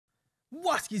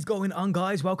What is going on,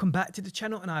 guys? Welcome back to the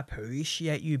channel and I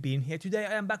appreciate you being here. Today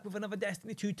I am back with another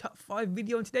Destiny 2 top 5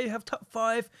 video, and today we have top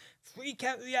 5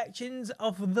 freakout reactions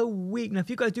of the week. Now if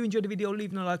you guys do enjoy the video,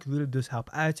 leaving a like really does help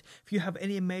out. If you have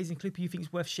any amazing clip you think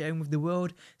is worth sharing with the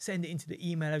world, send it into the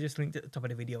email I just linked at the top of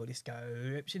the video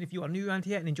description. If you are new around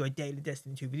here and enjoy daily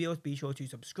Destiny 2 videos, be sure to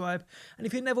subscribe. And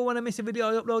if you never want to miss a video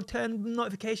I upload, turn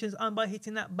notifications on by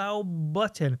hitting that bell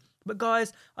button. But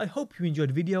guys, I hope you enjoyed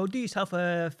the video. Do yourself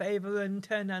a favour and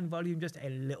turn down volume just a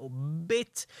little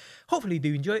bit. Hopefully you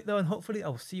do enjoy it though, and hopefully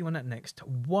I'll see you on that next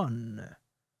one.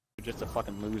 You're just a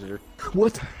fucking loser.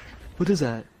 What? What is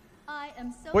that?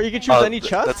 Well, you can choose any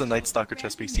chest? That's a Night Stalker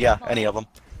chest piece. Yeah, any of them.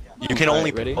 You can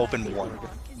only open one.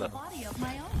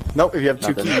 Nope, if you have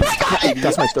two keys.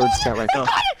 That's my third stat right now.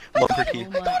 One per key. I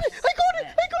got it!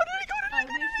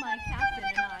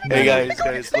 Hey guys,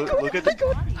 look at the...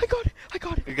 I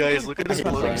got it! You guys, look at this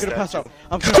floating I'm gonna pass statue. out.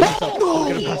 I'm gonna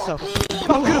pass out.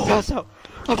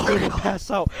 I'm gonna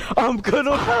pass out. Look at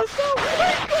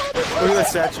the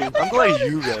statue. I'm glad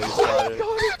you guys got it.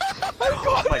 I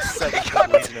got My second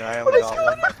time losing it, I haven't got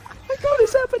one. I got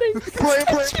it's happening!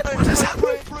 What is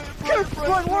happening?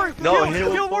 No, hit it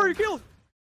with Warrior, kill!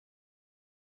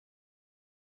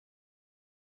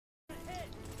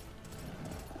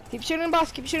 Keep shooting,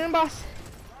 boss. Keep shooting, boss.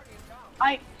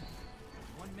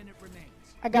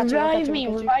 I got you. Revive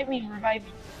me.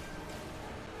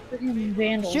 Freaking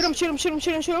vandals. Shoot him.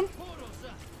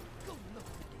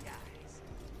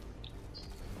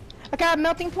 Okay, I have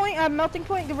melting point.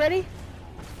 Get ready.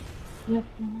 Yep.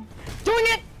 Doing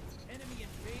it!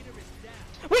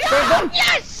 We got him!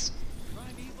 Yes!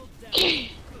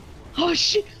 Oh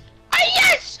shit!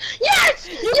 Yes!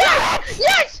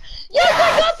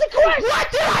 I got the quest!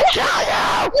 What did I tell you?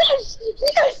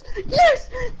 Yes!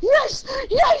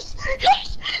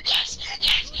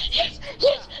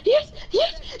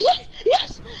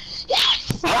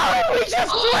 How did we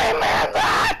just land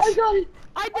that? I got it!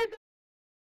 I did.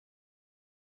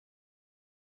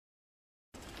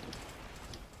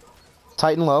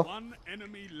 Titan low. One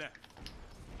enemy left.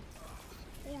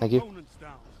 All Thank you. opponents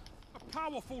down. A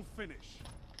powerful finish.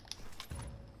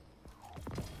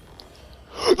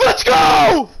 Let's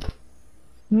go!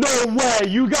 No way!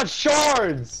 You got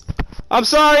shards! I'm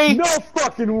sorry! No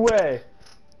fucking way!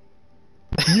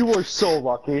 You were so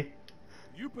lucky.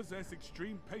 You possess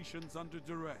extreme patience under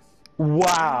duress.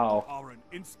 Wow. You are an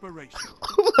inspiration.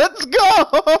 Let's go!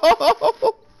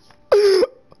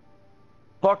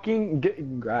 Fucking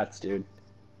grats, dude.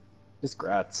 Just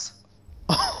grats.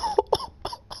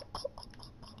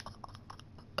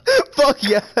 Fuck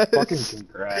yes! Fucking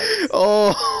congrats.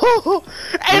 Oh!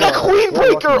 And a queen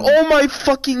breaker! Oh my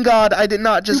fucking god, I did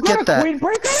not just get that. Queen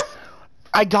breaker?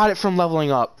 I got it from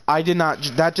leveling up.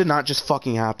 That did not just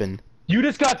fucking happen. You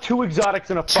just got 2 exotics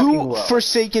in a fucking row. 2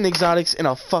 Forsaken exotics in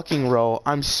a fucking row.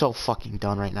 I'm so fucking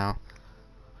done right now.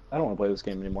 I don't want to play this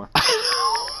game anymore.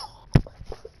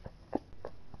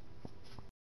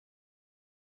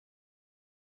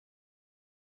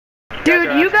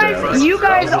 Dude, you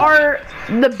guys are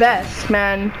the best,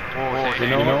 man. You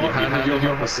know what?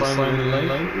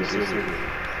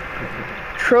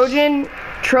 Trojan.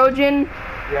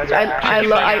 I'm an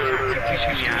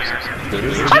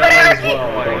anarchy!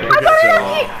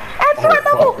 Answer my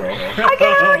bubble! I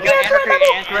got anarchy!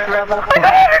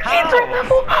 Answer my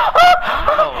bubble!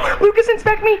 Oh! Lucas,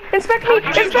 inspect me!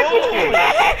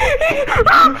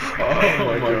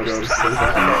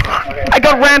 I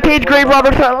got rampage grave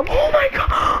robber problem. Oh my god!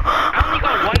 I only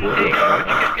got 1 day.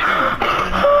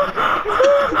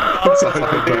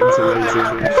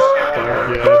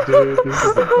 Yeah, dude, this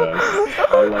is the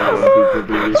best. I love when people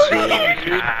do this shit.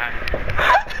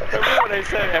 Remember what I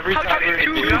said every time we're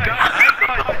in dude?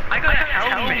 I got a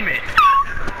helmet.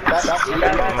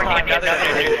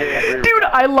 Dude,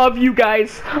 I love you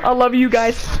guys.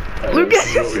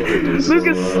 Lucas.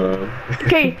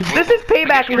 Okay, this is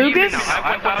payback, Lucas.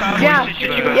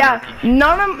 Yeah.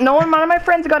 None of my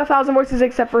friends got 1,000 voices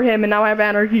except for him, and now I have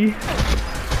anarchy.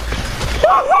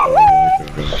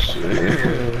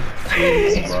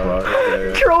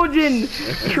 Trojan.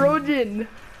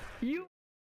 You.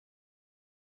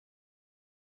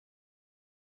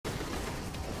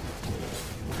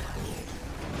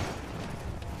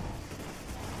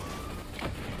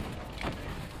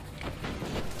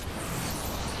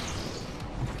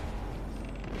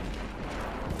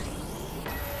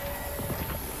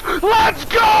 Let's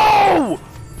go!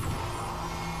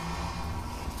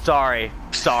 Sorry.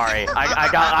 I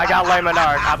got lame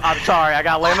Monarque. I'm sorry. I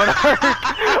got lame Monarque.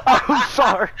 I'm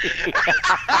sorry.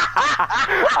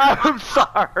 I'm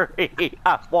sorry.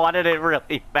 I wanted it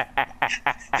really bad.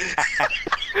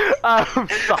 I'm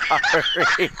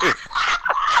sorry.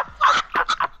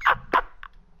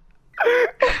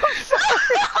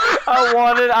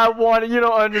 I wanted, you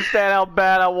don't understand how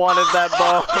bad I wanted that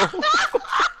bow.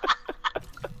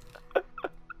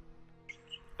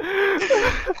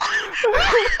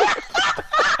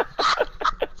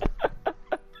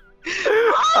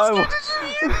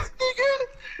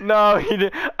 No, he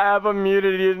didn't. I have him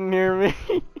muted, he didn't hear me.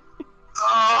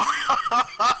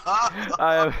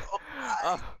 I have...